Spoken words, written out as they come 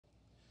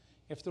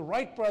If the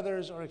Wright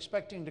brothers are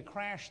expecting to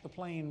crash the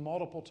plane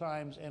multiple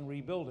times and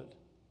rebuild it,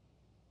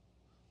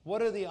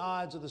 what are the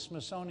odds of the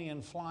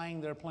Smithsonian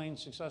flying their plane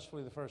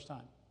successfully the first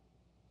time?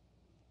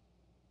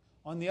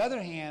 On the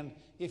other hand,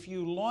 if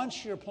you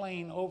launch your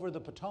plane over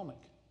the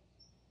Potomac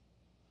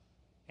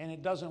and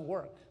it doesn't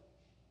work,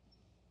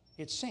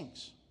 it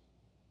sinks.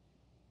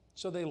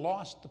 So they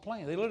lost the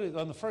plane. They literally,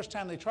 on the first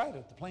time they tried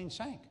it, the plane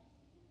sank.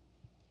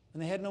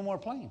 And they had no more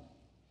plane.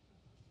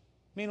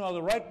 Meanwhile,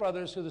 the Wright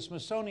brothers, who the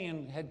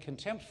Smithsonian had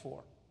contempt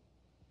for,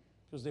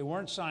 because they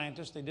weren't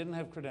scientists, they didn't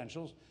have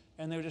credentials,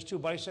 and they were just two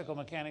bicycle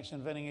mechanics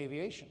inventing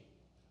aviation,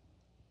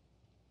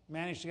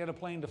 managed to get a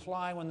plane to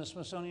fly when the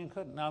Smithsonian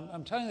couldn't. Now,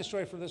 I'm telling this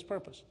story for this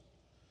purpose.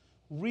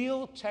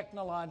 Real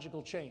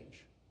technological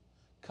change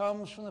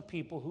comes from the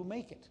people who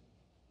make it.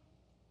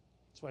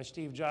 That's why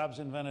Steve Jobs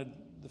invented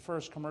the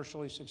first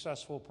commercially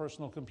successful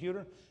personal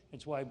computer.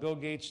 It's why Bill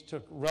Gates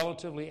took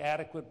relatively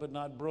adequate but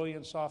not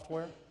brilliant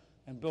software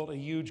and built a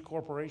huge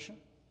corporation.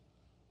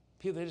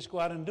 People, they just go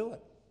out and do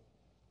it.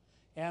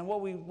 And what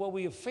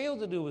we have failed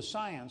to do with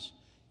science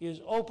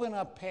is open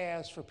up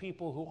paths for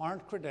people who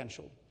aren't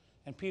credentialed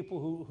and people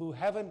who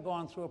haven't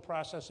gone through a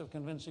process of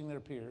convincing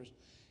their peers.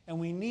 And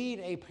we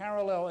need a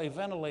parallel, a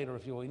ventilator,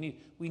 if you will.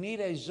 We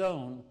need a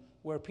zone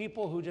where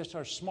people who just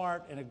are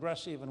smart and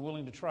aggressive and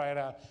willing to try it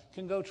out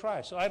can go try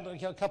it. So I'd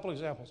like a couple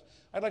examples.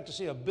 I'd like to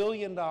see a $1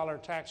 billion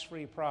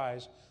tax-free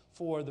prize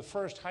for the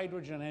first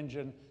hydrogen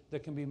engine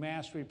that can be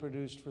mass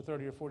reproduced for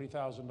 $30,000 or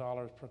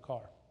 $40,000 per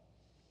car.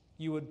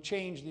 You would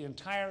change the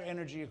entire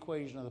energy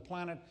equation of the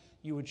planet.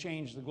 You would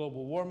change the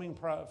global warming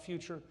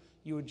future.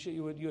 You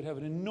would have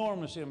an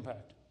enormous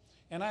impact.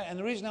 And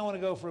the reason I want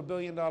to go for a $1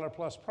 billion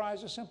plus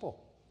prize is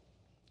simple.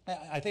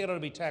 I think it ought to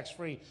be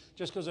tax-free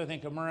just because I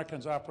think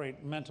Americans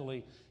operate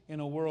mentally in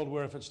a world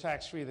where if it's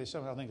tax-free, they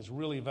somehow think it's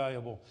really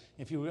valuable.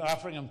 If you were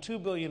offering them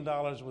 $2 billion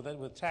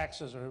with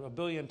taxes or $1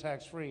 billion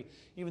tax-free,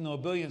 even though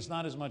 $1 billion is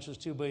not as much as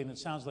 $2 billion, it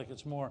sounds like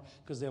it's more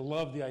because they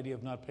love the idea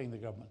of not paying the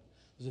government.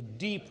 There's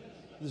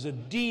a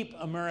deep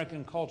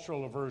American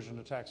cultural aversion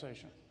to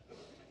taxation.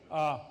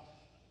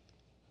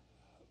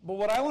 But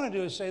what I want to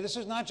do is say this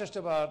is not just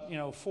about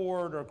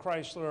Ford or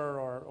Chrysler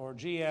or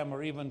GM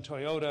or even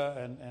Toyota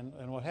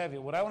and what have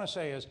you. What I want to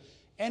say is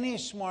any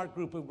smart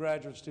group of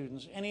graduate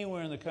students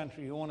anywhere in the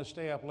country who want to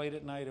stay up late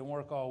at night and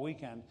work all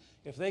weekend,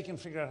 if they can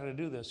figure out how to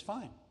do this,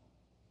 fine.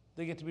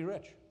 They get to be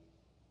rich.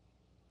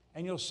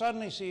 And you'll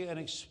suddenly see an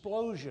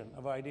explosion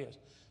of ideas.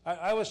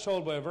 I was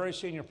told by a very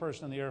senior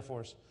person in the Air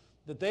Force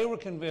that they were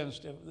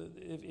convinced,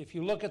 if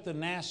you look at the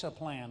NASA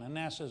plan, and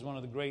NASA is one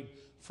of the great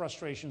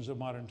frustrations of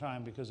modern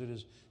time because it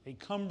is a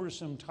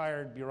cumbersome,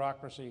 tired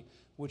bureaucracy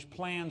which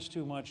plans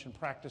too much and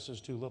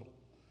practices too little,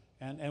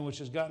 and which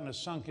has gotten us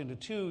sunk into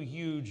two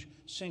huge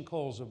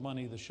sinkholes of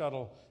money, the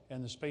shuttle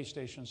and the space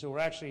station. So we're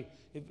actually,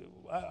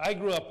 I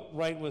grew up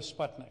right with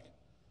Sputnik.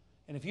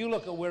 And if you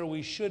look at where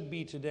we should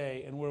be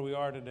today and where we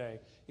are today,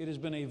 it has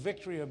been a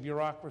victory of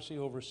bureaucracy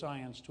over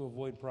science to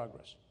avoid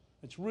progress.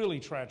 It's really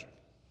tragic.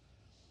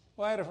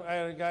 Well, I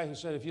had a guy who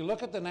said, if you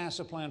look at the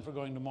NASA plan for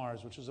going to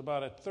Mars, which is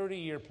about a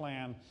 30-year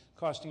plan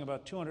costing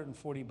about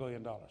 $240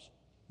 billion,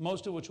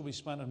 most of which will be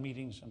spent on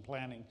meetings and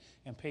planning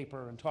and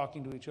paper and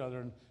talking to each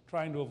other and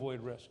trying to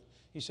avoid risk.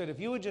 He said, if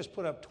you would just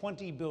put up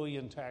 $20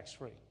 billion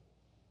tax-free,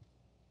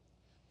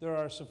 there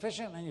are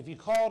sufficient, and if you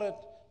called it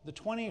the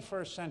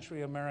 21st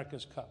century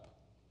America's Cup,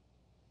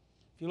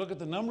 if you look at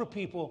the number of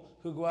people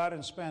who go out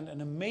and spend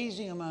an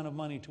amazing amount of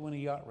money to win a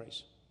yacht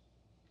race,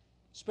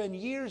 spend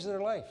years of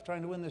their life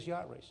trying to win this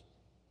yacht race.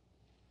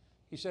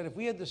 He said, if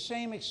we had the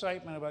same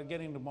excitement about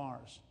getting to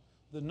Mars,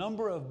 the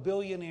number of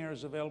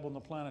billionaires available on the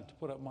planet to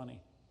put up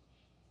money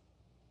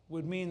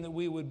would mean that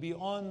we would be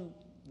on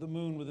the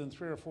moon within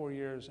 3 or 4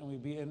 years, and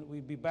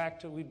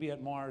we'd be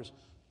at Mars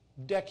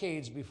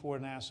decades before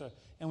NASA,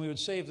 and we would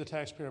save the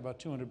taxpayer about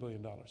 $200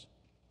 billion.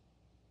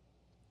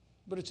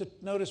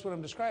 But notice what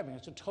I'm describing.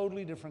 It's a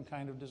totally different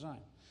kind of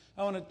design.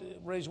 I want to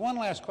raise one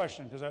last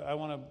question because I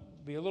want to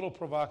be a little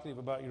provocative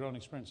about your own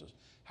experiences.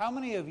 How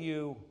many of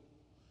you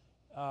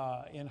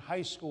in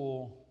high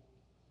school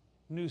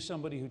knew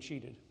somebody who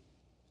cheated?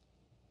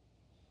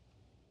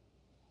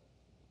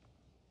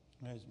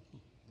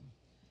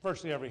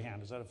 Virtually every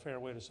hand. Is that a fair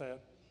way to say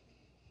it?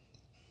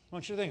 I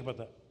want you to think about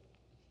that.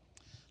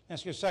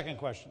 Ask you a second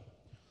question.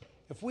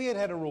 If we had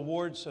had a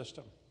reward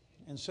system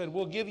and said,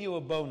 we'll give you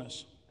a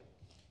bonus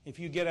if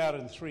you get out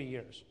in 3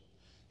 years,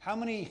 how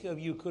many of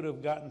you could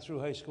have gotten through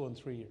high school in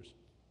 3 years?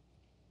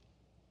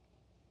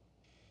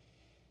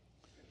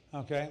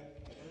 Okay.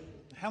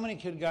 How many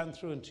could have gotten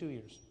through in 2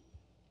 years?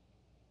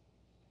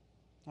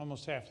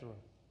 Almost half the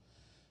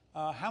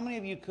room. How many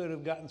of you could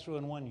have gotten through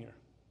in 1 year?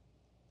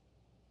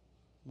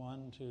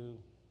 1, 2.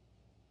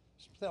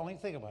 Only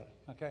think about it,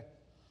 okay?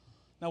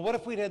 Now, what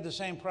if we'd had the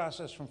same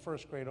process from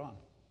first grade on?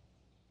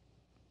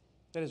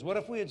 That is, what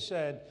if we had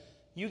said,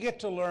 you get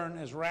to learn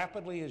as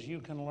rapidly as you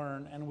can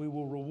learn, and we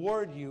will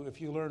reward you if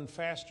you learn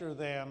faster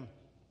than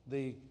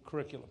the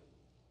curriculum?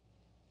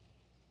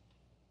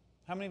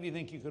 How many of you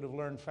think you could have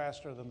learned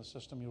faster than the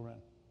system you were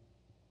in?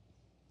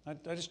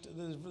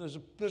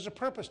 There's a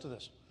purpose to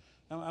this.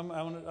 I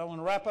want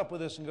to wrap up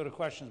with this and go to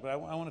questions, but I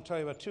want to tell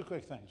you about two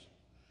quick things.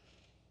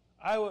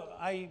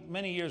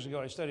 Many years ago,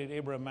 I studied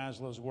Abraham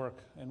Maslow's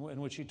work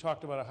in which he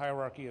talked about a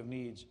hierarchy of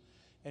needs,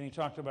 and he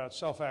talked about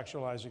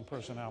self-actualizing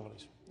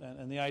personalities,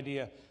 and the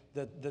idea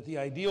that the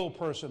ideal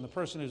person, the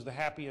person who's the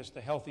happiest,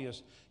 the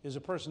healthiest, is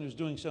a person who's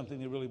doing something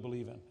they really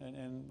believe in.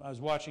 And I was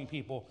watching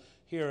people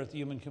here at the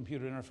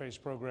Human-Computer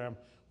Interface program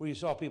where you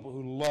saw people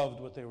who loved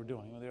what they were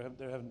doing.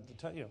 They're having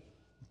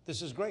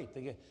this is great.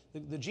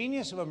 The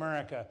genius of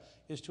America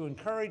is to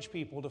encourage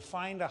people to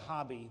find a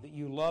hobby that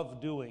you love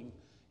doing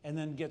and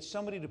then get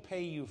somebody to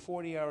pay you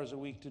 40 hours a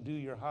week to do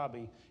your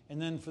hobby,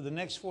 and then for the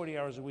next 40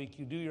 hours a week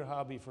you do your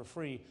hobby for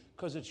free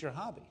because it's your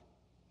hobby.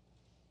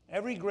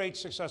 Every great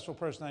successful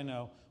person I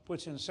know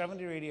puts in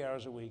 70 or 80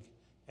 hours a week,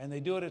 and they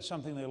do it at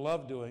something they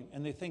love doing,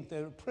 and they think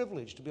they're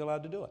privileged to be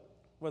allowed to do it.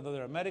 Whether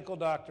they're a medical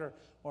doctor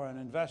or an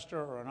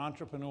investor or an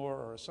entrepreneur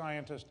or a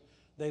scientist,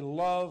 they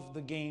love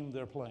the game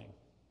they're playing.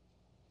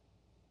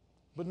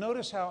 But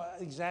notice how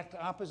exact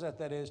opposite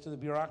that is to the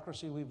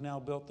bureaucracy we've now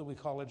built that we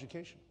call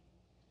education.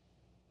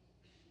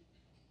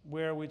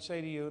 Where we'd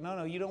say to you,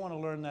 no, you don't want to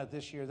learn that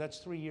this year, that's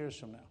 3 years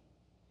from now.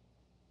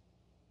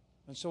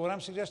 And so what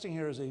I'm suggesting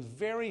here is a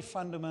very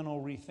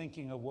fundamental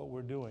rethinking of what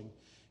we're doing.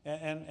 We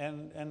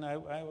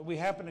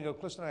happen to go,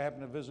 Cliff and I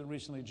happened to visit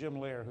recently Jim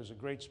Lair, who's a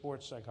great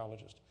sports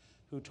psychologist,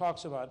 who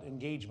talks about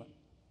engagement.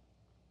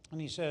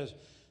 And he says,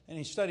 and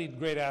he studied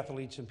great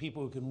athletes and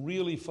people who can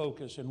really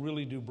focus and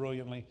really do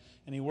brilliantly,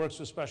 and he works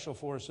with special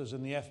forces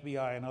and the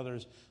FBI and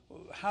others.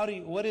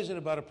 What is it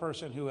about a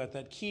person who at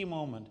that key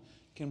moment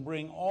can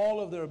bring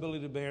all of their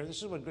ability to bear? This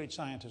is what great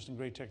scientists and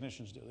great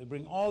technicians do. They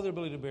bring all their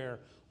ability to bear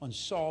on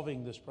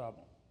solving this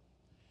problem.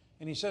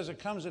 And he says it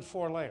comes at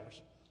 4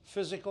 layers: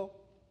 physical,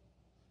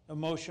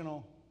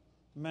 emotional,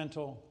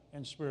 mental,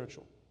 and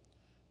spiritual.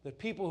 That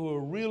people who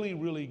are really,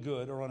 really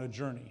good are on a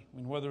journey. I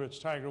mean, whether it's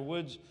Tiger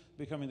Woods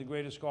becoming the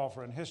greatest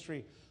golfer in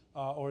history,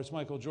 or it's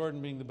Michael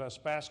Jordan being the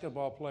best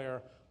basketball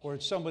player, or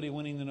it's somebody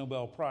winning the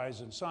Nobel Prize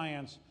in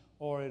science,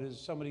 or it is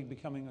somebody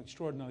becoming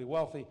extraordinarily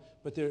wealthy,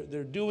 but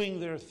they're doing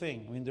their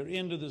thing. I mean, they're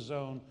into the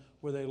zone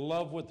where they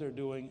love what they're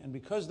doing, and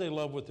because they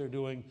love what they're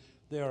doing,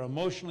 they are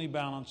emotionally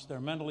balanced, they're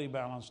mentally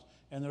balanced,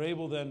 and they're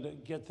able then to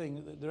get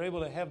things, they're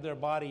able to have their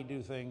body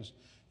do things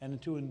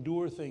and to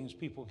endure things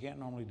people can't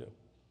normally do.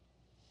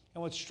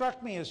 And what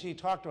struck me as he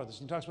talked about this,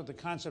 and he talks about the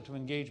concept of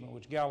engagement,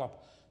 which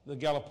the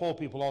Gallup poll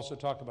people also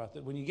talk about,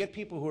 that when you get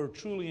people who are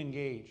truly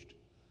engaged,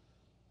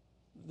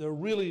 they're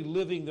really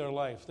living their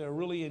life, they're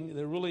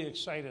really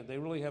excited, they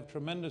really have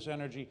tremendous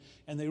energy,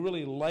 and they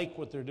really like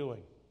what they're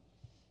doing.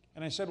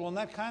 And I said, well, in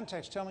that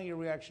context, tell me your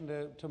reaction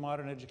to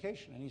modern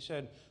education. And he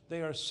said,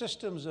 they are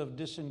systems of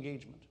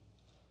disengagement.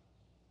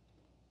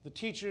 The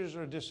teachers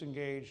are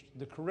disengaged,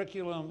 the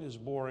curriculum is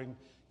boring,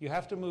 you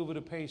have to move at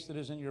a pace that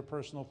isn't your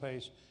personal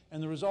pace,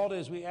 and the result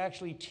is we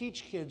actually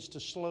teach kids to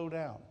slow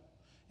down,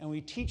 and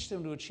we teach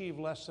them to achieve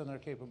less than their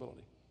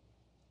capability.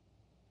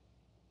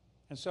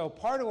 And so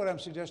part of what I'm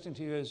suggesting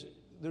to you is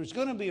there's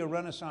going to be a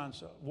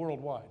renaissance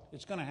worldwide.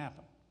 It's going to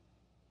happen.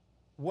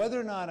 Whether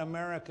or not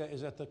America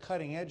is at the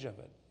cutting edge of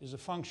it is a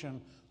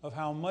function of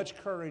how much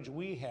courage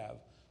we have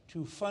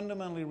to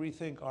fundamentally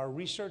rethink our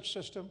research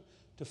system,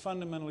 to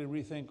fundamentally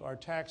rethink our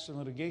tax and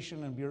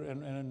litigation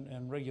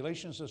and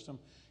regulation system,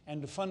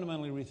 and to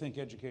fundamentally rethink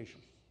education.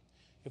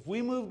 If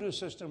we move to a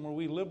system where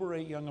we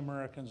liberate young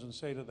Americans and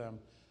say to them,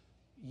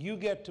 you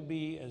get to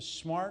be as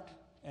smart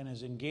and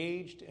as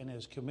engaged and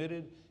as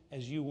committed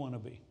as you want to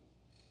be.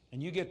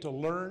 And you get to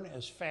learn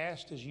as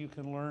fast as you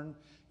can learn,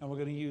 and we're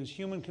going to use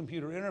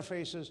human-computer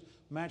interfaces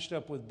matched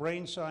up with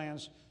brain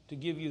science to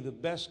give you the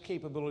best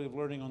capability of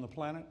learning on the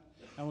planet,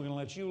 and we're going to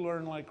let you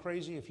learn like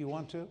crazy if you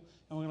want to, and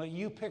we're going to let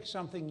you pick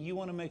something you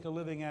want to make a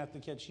living at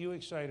that gets you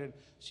excited,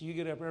 so you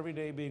get up every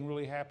day being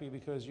really happy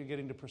because you're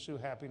getting to pursue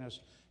happiness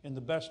in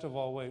the best of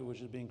all ways,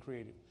 which is being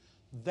creative.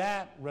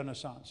 That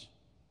renaissance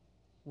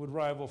would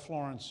rival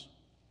Florence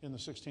in the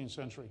 16th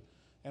century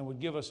and would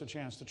give us a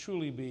chance to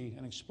truly be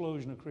an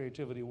explosion of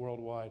creativity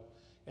worldwide.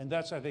 And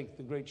that's, I think,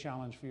 the great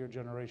challenge for your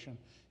generation.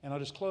 And I'll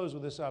just close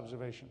with this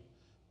observation.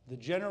 The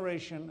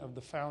generation of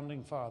the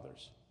founding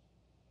fathers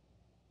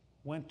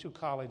went to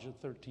college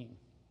at 13.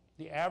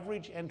 The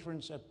average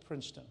entrance at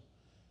Princeton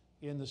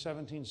in the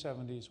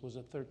 1770s was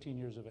at 13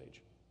 years of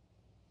age,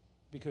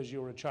 because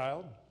you were a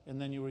child and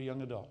then you were a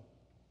young adult.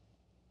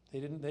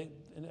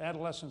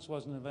 Adolescence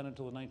wasn't invented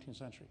until the 19th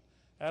century.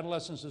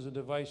 Adolescence is a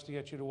device to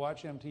get you to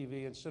watch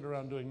MTV and sit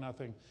around doing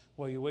nothing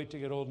while you wait to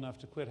get old enough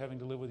to quit having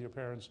to live with your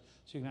parents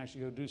so you can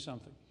actually go do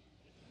something.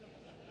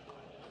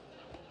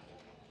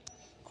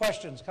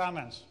 Questions,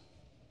 comments?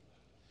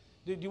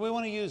 Do we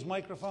want to use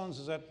microphones?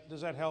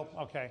 Does that help?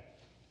 Okay.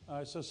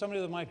 So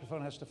somebody with a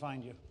microphone has to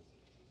find you.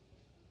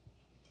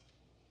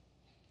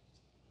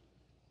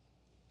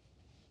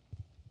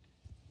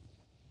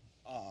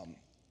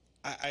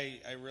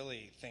 I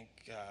really think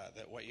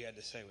that what you had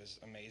to say was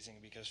amazing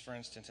because, for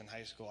instance, in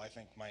high school, I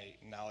think my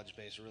knowledge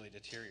base really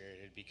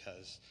deteriorated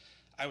because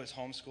I was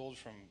homeschooled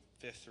from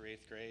 5th through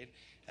 8th grade,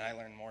 and I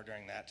learned more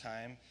during that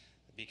time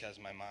because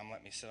my mom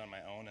let me sit on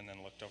my own and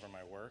then looked over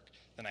my work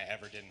than I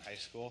ever did in high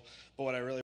school. But what I really